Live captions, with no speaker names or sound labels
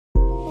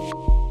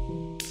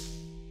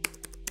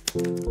Hi,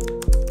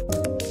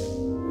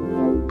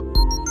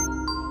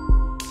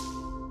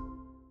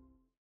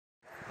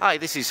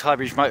 this is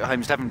Highbridge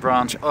Motorhomes Devon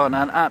Branch on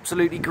an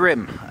absolutely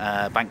grim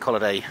bank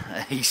holiday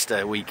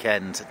Easter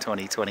weekend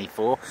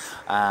 2024.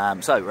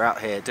 So we're out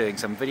here doing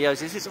some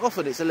videos. It's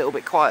a little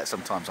bit quiet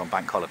sometimes on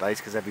bank holidays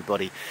because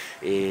everybody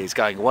is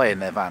going away in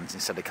their vans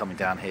instead of coming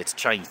down here to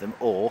change them,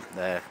 or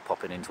they're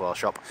popping into our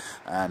shop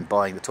and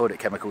buying the toilet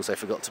chemicals they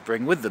forgot to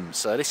bring with them.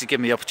 So this has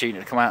given me the opportunity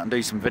to come out and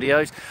do some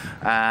videos,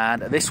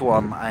 and this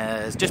one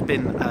has just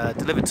been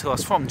delivered to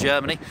us from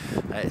Germany.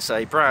 It's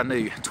a brand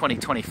new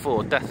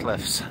 2024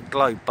 Dethleffs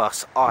Globebus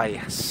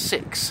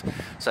I6.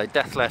 So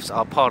Dethleffs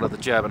are part of the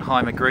German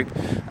Highbridge group.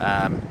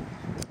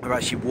 They're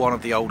actually one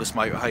of the oldest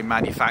motorhome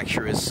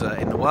manufacturers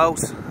in the world,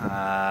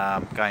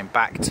 going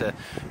back to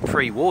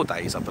pre-war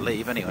days, I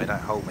believe. Anyway,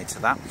 don't hold me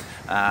to that.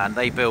 And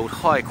they build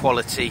high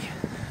quality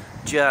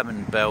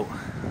German built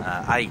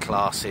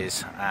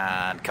A-classes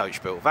and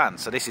coach-built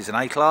vans. So this is an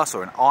A-class,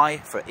 or an I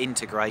for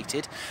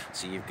integrated.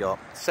 So you've got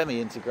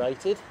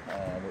semi-integrated,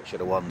 which are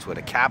the ones with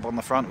a cab on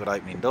the front with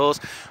opening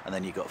doors, and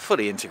then you've got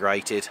fully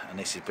integrated, and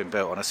this has been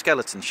built on a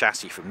skeleton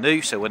chassis from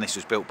new. So when this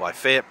was built by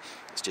Fiat,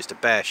 it's just a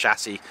bare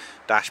chassis,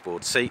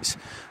 dashboard, seats,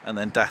 and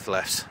then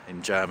Dethleffs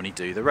in Germany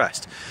do the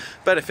rest.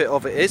 Benefit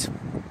of it is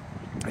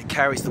it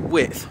carries the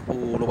width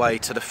all the way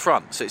to the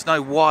front, so it's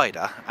no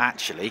wider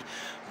actually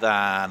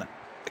than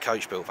a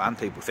coach built van.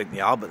 People think they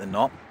are, but they're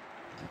not.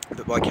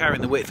 But by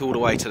carrying the width all the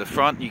way to the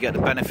front, you get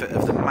the benefit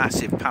of the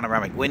massive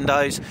panoramic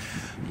windows.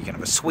 You can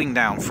have a swing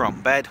down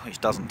front bed, which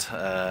doesn't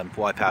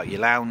wipe out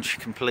your lounge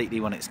completely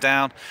when it's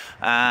down.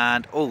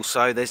 And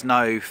also there's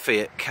no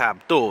Fiat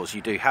cab doors.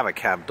 You do have a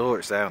cab door,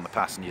 it's there on the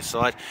passenger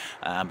side,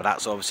 but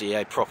that's obviously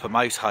a proper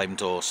motorhome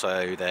door,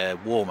 so they're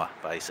warmer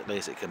basically.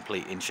 It's a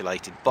complete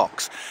insulated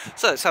box.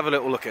 So let's have a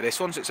little look at this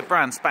one. So it's a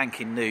brand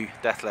spanking new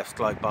Dethleffs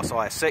Globebus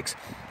I6.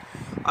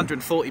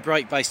 140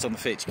 brake based on the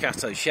Fiat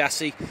Ducato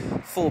chassis,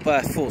 4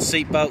 berth, 4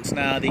 seat belts.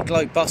 Now the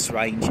Globebus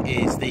range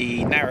is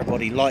the narrow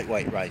body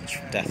lightweight range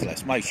from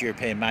Dethleffs. Most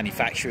European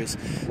manufacturers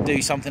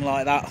do something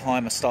like that.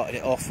 Hymer started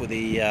it off with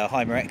the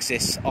Hymer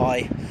Exis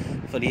I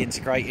fully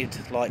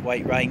integrated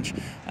lightweight range,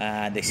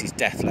 and this is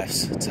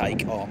Dethleffs'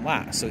 take on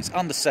that. So it's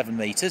under 7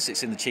 metres,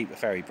 it's in the cheaper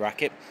ferry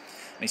bracket.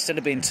 Instead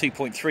of being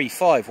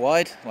 2.35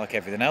 wide, like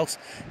everything else,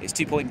 it's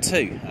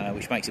 2.2,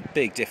 which makes a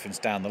big difference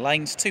down the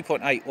lanes.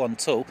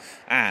 2.81 tall,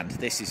 and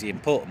this is the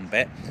important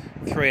bit,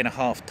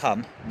 3.5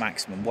 tonne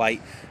maximum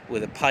weight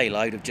with a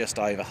payload of just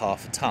over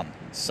half a tonne.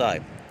 So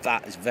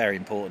that is very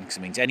important because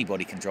it means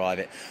anybody can drive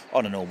it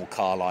on a normal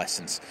car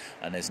licence,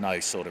 and there's no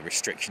sort of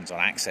restrictions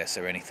on access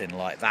or anything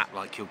like that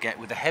like you'll get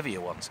with the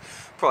heavier ones.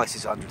 Price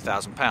is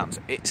 £100,000.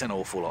 It's an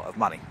awful lot of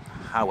money.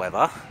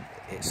 However,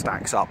 it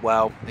stacks up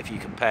well. If you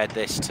compared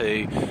this to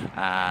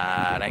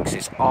an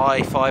Exis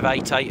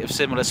i588 of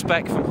similar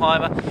spec from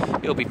Hymer,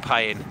 you'll be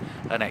paying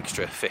an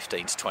extra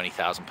 £15,000 to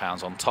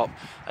 £20,000 on top,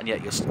 and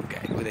yet you're still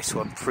getting with this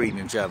one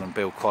premium German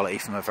build quality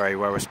from a very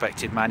well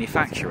respected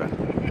manufacturer.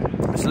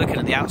 So looking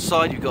at the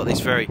outside, you've got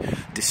this very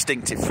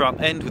distinctive front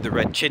end with the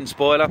red chin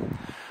spoiler,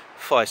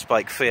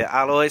 5-spoke Fiat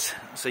alloys.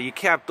 So your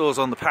cab doors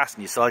on the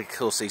passenger side, of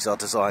course these are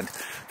designed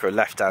for a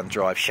left-hand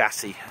drive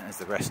chassis as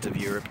the rest of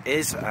Europe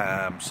is,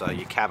 so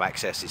your cab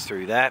access is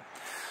through there.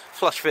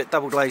 Flush fit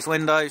double glazed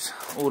windows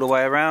all the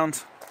way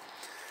around.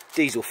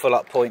 Diesel full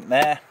up point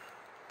there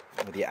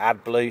with your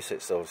AdBlue, so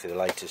it's obviously the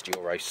latest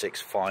Euro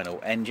 6 final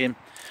engine.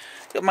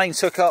 Got mains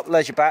hookup,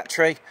 leisure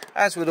battery.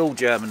 As with all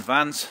German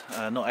vans,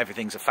 not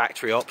everything's a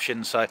factory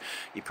option, so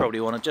you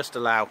probably want to just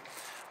allow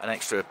an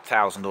extra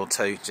 £1,000 or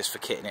two just for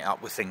kitting it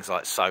up with things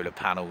like solar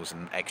panels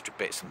and extra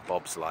bits and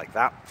bobs like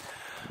that.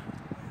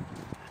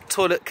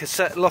 Toilet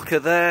cassette locker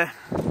there.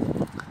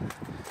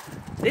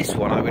 This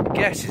one I would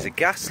guess is a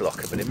gas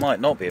locker, but it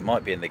might not be. It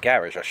might be in the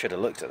garage. I should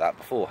have looked at that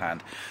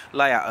beforehand.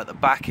 Layout at the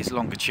back is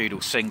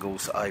longitudinal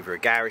singles over a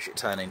garage. It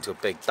turned into a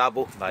big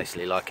double,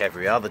 basically like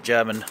every other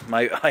German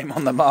motorhome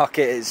on the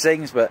market it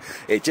seems, but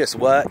it just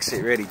works,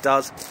 it really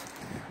does.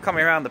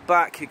 Coming around the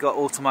back, you've got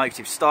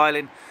automotive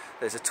styling.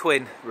 There's a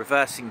twin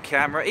reversing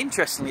camera.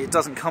 Interestingly, it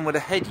doesn't come with a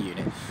head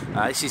unit.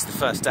 This is the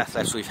first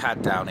Dethleffs we've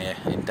had down here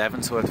in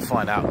Devon, so we'll have to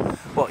find out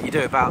what you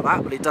do about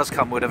that. But it does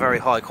come with a very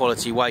high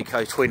quality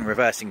Waco twin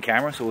reversing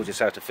camera, so we'll just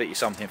have to fit you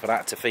something for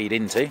that to feed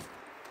into.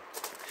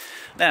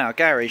 Now,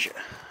 garage, I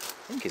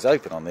think is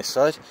open on this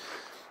side.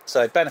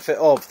 So benefit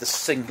of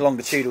the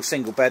longitudinal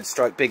single bed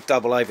stroke big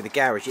double over the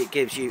garage, it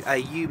gives you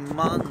a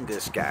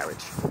humongous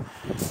garage.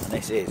 And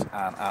this is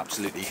an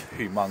absolutely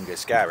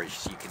humongous garage,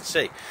 as you can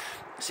see.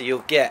 So you'll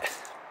get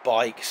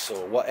bikes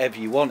or whatever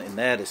you want in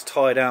there. There's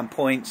tie down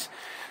points,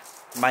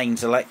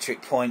 mains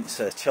electric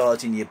points,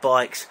 charging your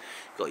bikes.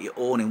 Got your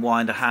awning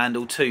winder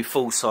handle, 2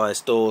 full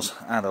size doors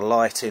and a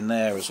light in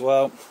there as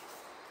well.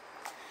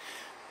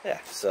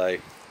 Yeah, so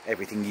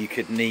everything you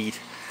could need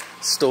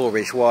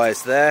storage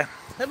wise there.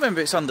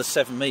 Remember, it's under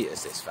 7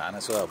 metres this van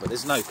as well, but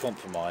there's no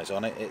compromise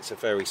on it. It's a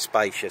very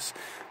spacious,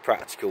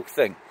 practical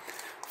thing.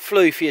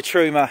 Flue for your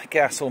Truma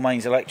gas or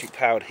mains electric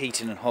powered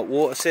heating and hot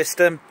water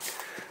system.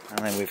 And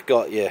then we've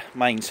got your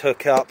mains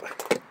hookup,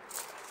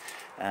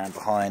 and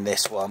behind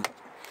this one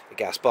a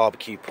gas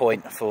barbecue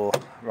point for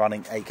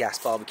running a gas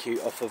barbecue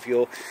off of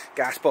your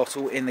gas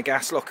bottle in the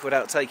gas locker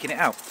without taking it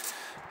out.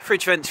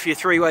 Fridge vents for your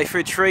 3-way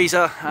fridge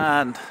freezer,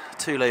 and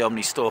 2-lay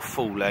Omni-Store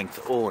full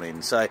length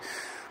awning. So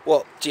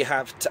what do you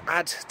have to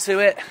add to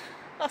it?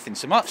 Nothing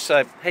so much.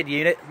 So head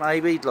unit,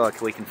 maybe,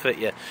 like we can fit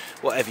you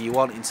whatever you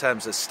want in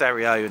terms of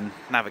stereo and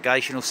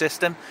navigational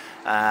system.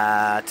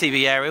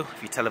 TV aerial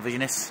if you're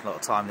televisionists. A lot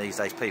of time these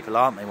days people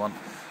aren't, they want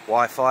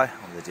Wi-Fi, or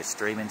they're just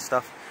streaming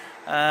stuff.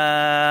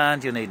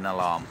 And you'll need an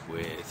alarm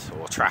with,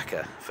 or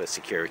tracker for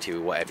security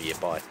with whatever you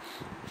buy.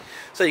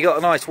 So you've got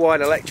a nice wide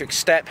electric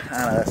step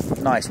and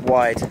a nice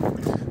wide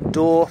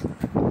door.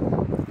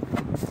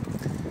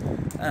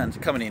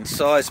 And coming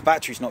inside, the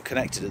battery's not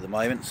connected at the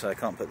moment, so I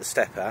can't put the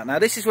step out. Now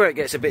this is where it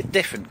gets a bit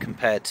different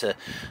compared to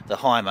the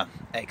Hymer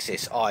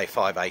Exis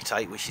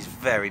i588, which is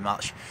very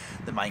much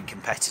the main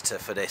competitor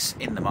for this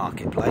in the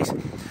marketplace.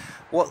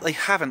 What they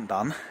haven't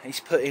done is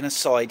put in a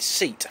side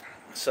seat.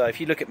 So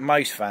if you look at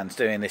most vans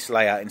doing this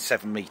layout in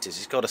 7 metres,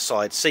 it's got a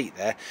side seat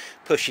there,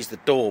 pushes the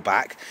door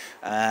back,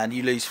 and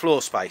you lose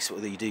floor space,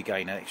 although you do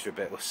gain an extra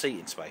bit of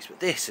seating space. But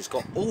this has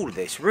got all of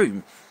this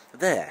room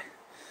there.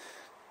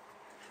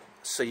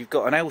 So you've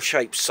got an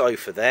L-shaped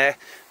sofa there,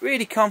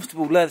 really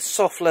comfortable leather,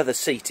 soft leather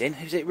seating.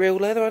 Is it real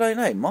leather? I don't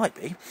know, it might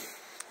be.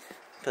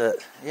 But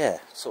yeah,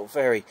 sort of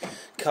very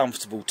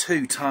comfortable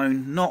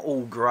two-tone, not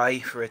all grey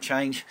for a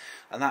change,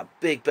 and that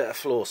big bit of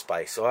floor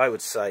space. So I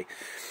would say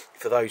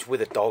for those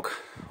with a dog,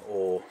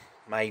 or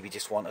maybe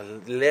just want a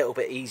little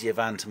bit easier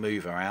van to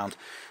move around,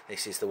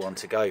 this is the one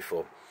to go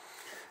for.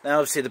 Now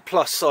obviously the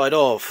plus side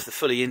of the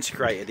fully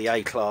integrated, the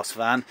A-Class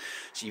van,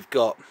 so you've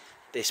got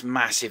this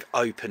massive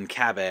open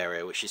cab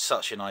area, which is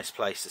such a nice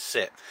place to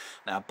sit.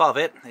 Now above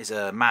it is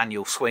a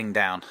manual swing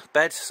down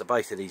bed, so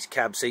both of these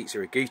cab seats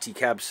are Agouti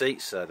cab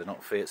seats, so they're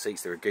not Fiat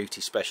seats, they're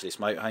Agouti specialist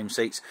motorhome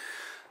seats.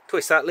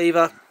 Twist that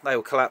lever, they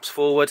will collapse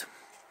forward,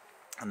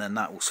 and then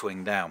that will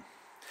swing down.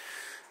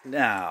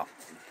 Now,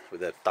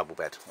 with a double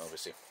bed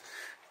obviously.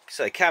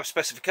 So cab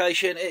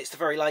specification, it's the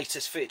very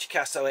latest Fiat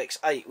Chicasso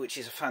X8, which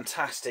is a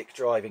fantastic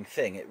driving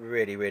thing. It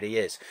really, really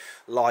is.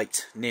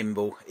 Light,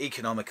 nimble,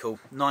 economical,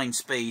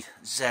 9-speed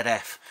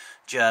ZF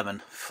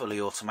German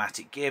fully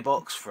automatic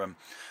gearbox from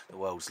the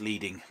world's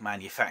leading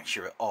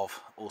manufacturer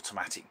of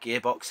automatic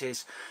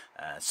gearboxes.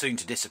 Soon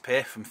to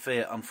disappear from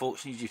Fiat,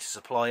 unfortunately, due to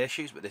supply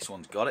issues, but this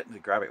one's got it, so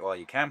grab it while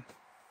you can.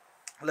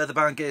 Leather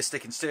bound gear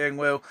stick and steering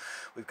wheel.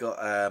 We've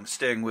got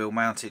steering wheel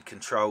mounted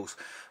controls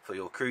for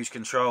your cruise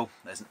control.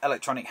 There's an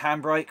electronic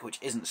handbrake, which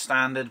isn't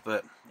standard,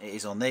 but it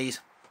is on these.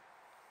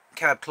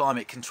 Cab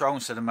climate control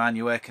instead of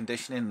manual air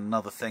conditioning,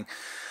 another thing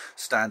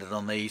standard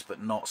on these,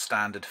 but not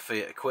standard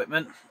Fiat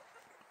equipment.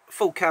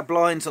 Full cab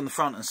blinds on the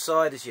front and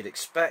side, as you'd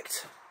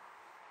expect.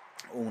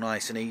 All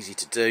nice and easy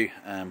to do,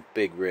 and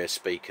big rear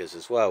speakers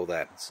as well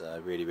there,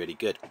 so really, really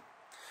good.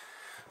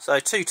 So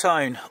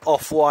two-tone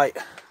off-white,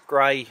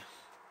 grey,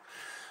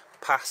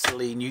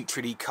 pastely,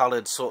 neutrally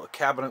coloured sort of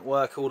cabinet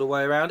work all the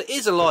way around. It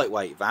is a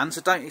lightweight van, so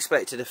don't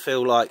expect it to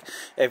feel like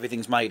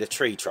everything's made of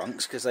tree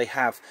trunks, because they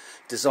have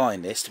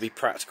designed this to be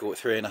practical at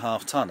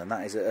 3.5 tonne, and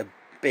that is a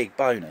big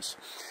bonus.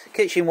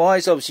 Kitchen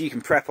wise, obviously you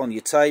can prep on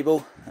your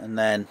table, and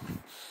then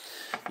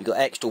you've got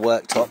extra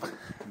worktop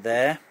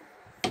there.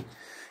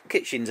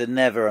 Kitchens are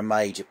never a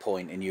major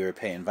point in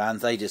European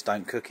vans, they just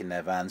don't cook in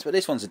their vans, but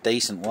this one's a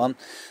decent one.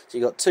 So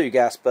you've got 2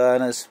 gas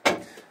burners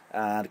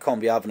and a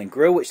combi oven and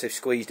grill, which they've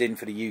squeezed in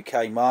for the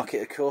UK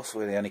market, of course.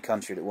 We're the only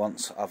country that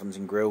wants ovens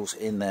and grills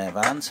in their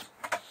vans.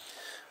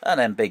 And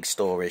then big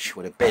storage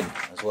with a bin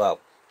as well.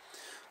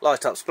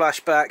 Light up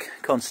splashback,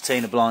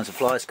 concertina blinds and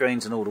fly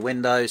screens and all the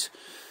windows.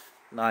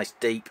 Nice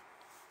deep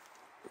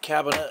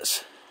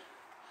cabinets.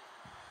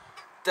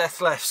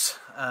 Dethleffs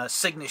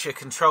signature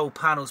control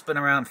panel's been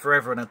around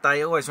forever and a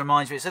day. It always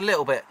reminds me, it's a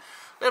little bit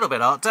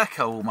Art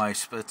Deco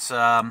almost, but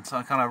some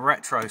kind of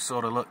retro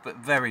sort of look, but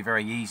very,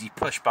 very easy.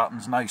 Push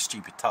buttons, no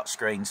stupid touch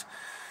screens.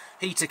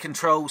 Heater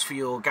controls for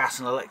your gas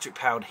and electric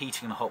powered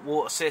heating and hot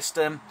water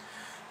system.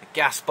 A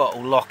gas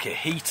bottle locker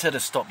heater to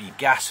stop your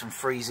gas from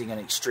freezing in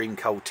extreme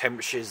cold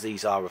temperatures.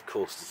 These are of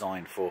course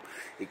designed for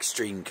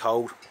extreme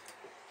cold.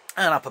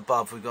 And up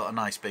above we've got a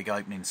nice big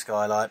opening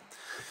skylight.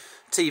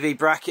 TV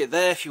bracket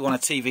there, if you want a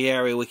TV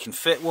area we can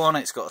fit one.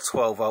 It's got a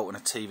 12 volt and a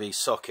TV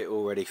socket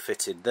already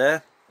fitted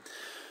there.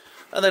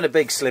 And then a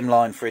big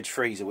slimline fridge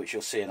freezer, which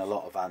you'll see in a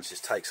lot of vans,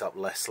 just takes up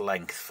less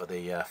length for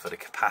the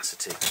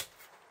capacity.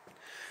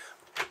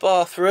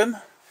 Bathroom.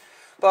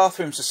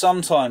 Bathrooms are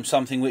sometimes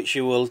something which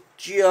you will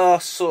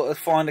just sort of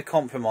find a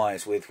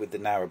compromise with the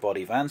narrow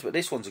body vans, but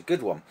this one's a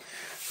good one.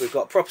 So we've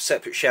got a proper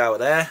separate shower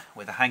there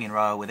with a hanging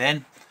rail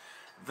within,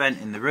 vent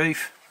in the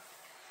roof.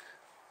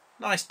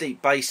 Nice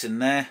deep basin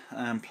there,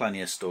 and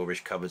plenty of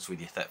storage cupboards with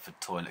your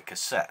Thetford toilet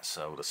cassette,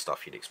 so all the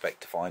stuff you'd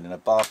expect to find in a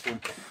bathroom.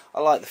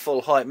 I like the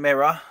full height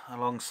mirror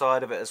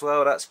alongside of it as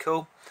well, that's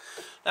cool.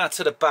 Now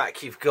to the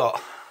back you've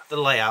got the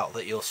layout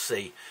that you'll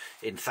see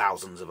in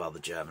thousands of other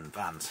German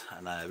vans,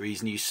 and the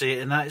reason you see it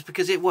in that is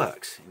because it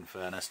works, in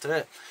fairness to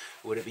it.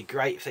 Would it be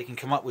great if they can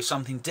come up with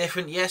something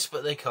different? Yes,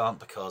 but they can't,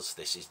 because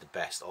this is the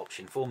best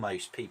option for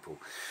most people.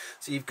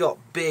 So you've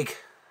got big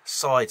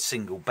side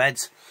single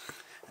beds,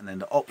 and then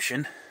the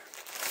option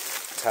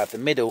to have the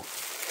middle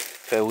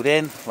filled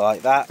in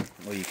like that,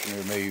 or you can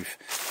remove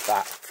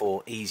that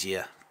for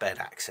easier bed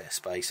access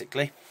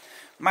basically.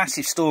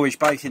 Massive storage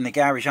both in the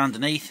garage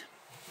underneath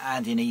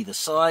and in either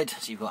side,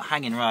 so you've got a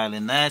hanging rail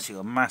in there, so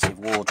you've got a massive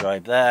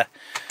wardrobe there.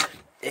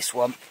 This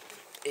one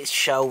is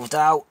shelved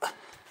out,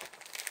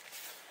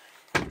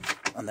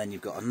 and then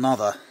you've got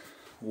another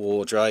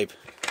wardrobe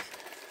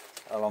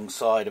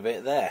alongside of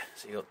it there,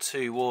 so you've got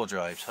two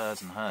wardrobes,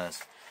 hers and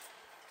hers.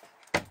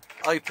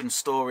 Open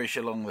storage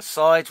along the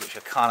sides, which I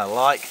kind of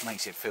like,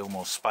 makes it feel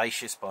more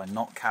spacious by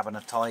not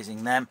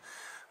cabinetising them,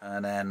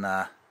 and then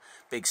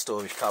big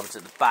storage cupboards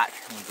at the back,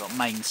 and we've got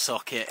main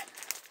socket.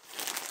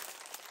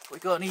 We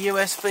got any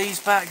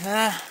USBs back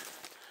there?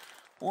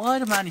 Why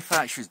do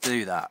manufacturers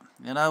do that?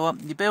 You know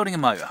what, you're building a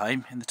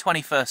motorhome in the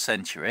 21st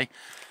century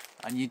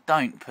and you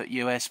don't put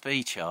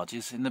USB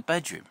chargers in the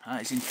bedroom.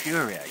 That is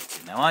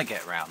infuriating. Now I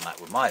get around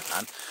that with my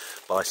van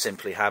by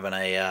simply having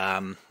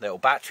a little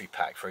battery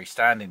pack,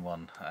 freestanding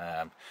one,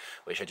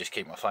 which I just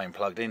keep my phone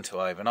plugged into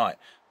overnight.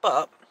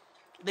 But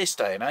this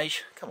day and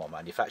age, come on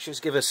manufacturers,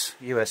 give us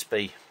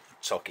USB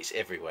sockets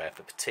everywhere,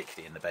 but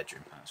particularly in the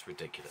bedroom. That's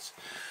ridiculous.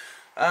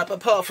 But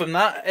apart from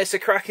that, it's a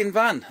cracking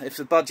van. If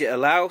the budget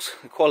allows,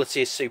 the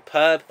quality is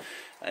superb.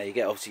 You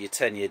get obviously your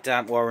 10-year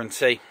damp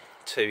warranty,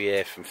 2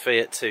 years from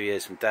Fiat, 2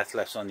 years from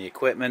Dethleffs on the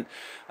equipment,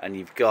 and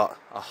you've got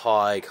a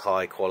high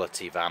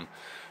quality van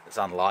that's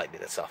unlikely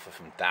to suffer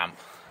from damp.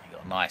 You've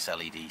got a nice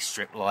LED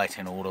strip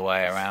lighting all the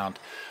way around,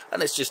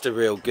 and it's just a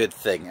real good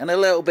thing, and a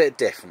little bit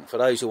different for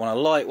those who want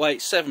a lightweight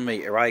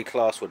 7-metre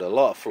A-class with a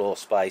lot of floor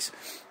space.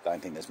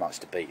 Don't think there's much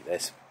to beat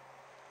this.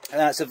 And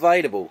that's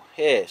available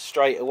here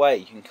straight away.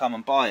 You can come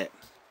and buy it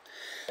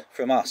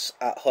from us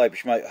at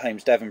Highbridge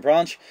Motorhomes Devon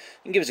Branch.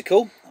 You can give us a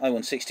call,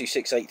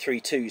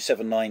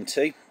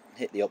 01626832792.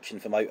 Hit the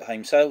option for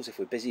motorhome sales. If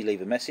we're busy,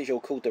 leave a message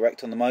or call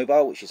direct on the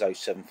mobile, which is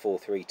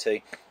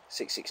 07432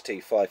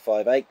 662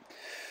 558.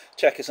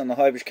 Check us on the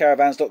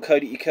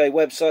highbridgecaravans.co.uk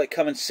website.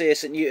 Come and see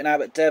us at Newton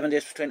Abbot, Devon,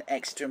 just between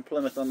Exeter and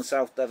Plymouth on the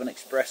South Devon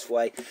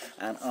Expressway,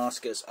 and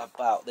ask us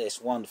about this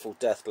wonderful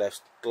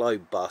Dethleffs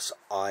Globebus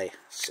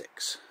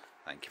I6.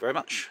 Thank you very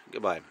much.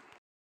 Goodbye.